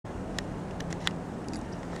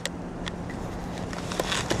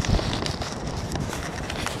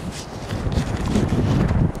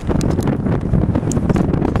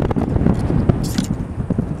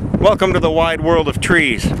Welcome to the wide world of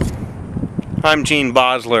trees. I'm Gene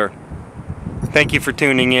Bosler. Thank you for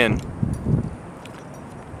tuning in.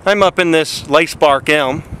 I'm up in this lacebark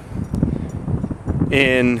elm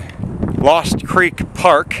in Lost Creek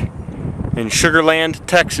Park in Sugar Land,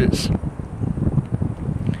 Texas.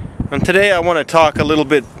 And today I want to talk a little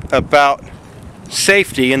bit about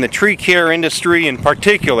safety in the tree care industry in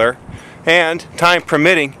particular, and, time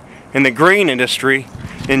permitting, in the green industry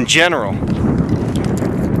in general.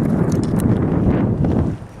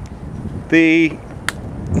 The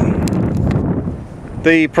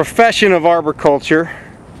profession of arboriculture,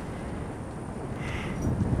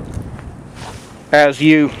 as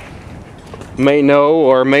you may know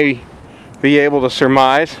or may be able to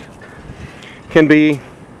surmise, can be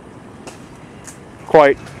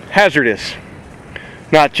quite hazardous.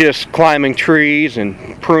 Not just climbing trees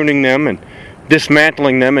and pruning them and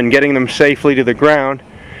dismantling them and getting them safely to the ground,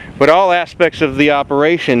 but all aspects of the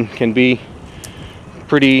operation can be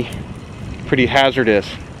pretty hazardous.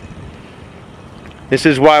 This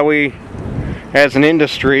is why we, as an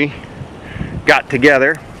industry, got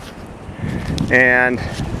together and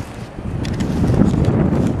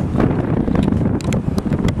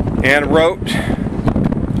wrote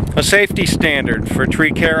a safety standard for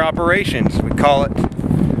tree care operations. We call it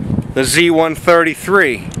the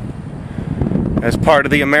Z133, as part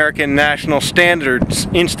of the American National Standards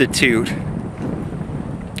Institute,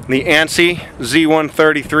 the ANSI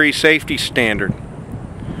Z133 safety standard.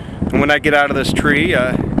 And when I get out of this tree,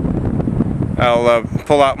 I'll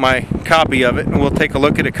pull out my copy of it and we'll take a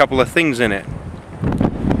look at a couple of things in it.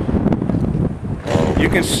 You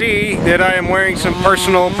can see that I am wearing some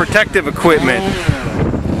personal protective equipment.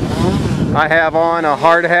 I have on a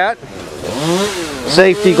hard hat,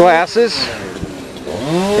 safety glasses,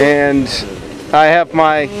 and I have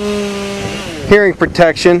my hearing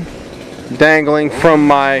protection dangling from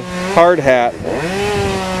my hard hat.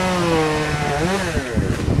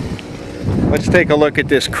 Let's take a look at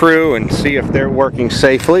this crew and see if they're working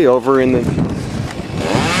safely over in the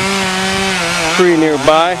tree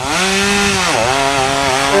nearby.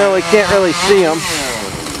 Well, we can't really see them.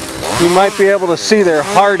 You might be able to see their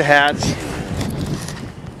hard hats,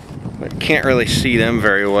 but can't really see them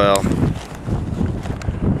very well.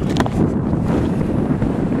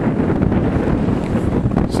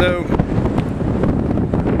 So,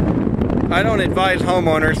 I don't advise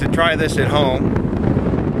homeowners to try this at home.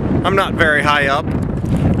 I'm not very high up.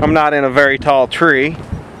 I'm not in a very tall tree.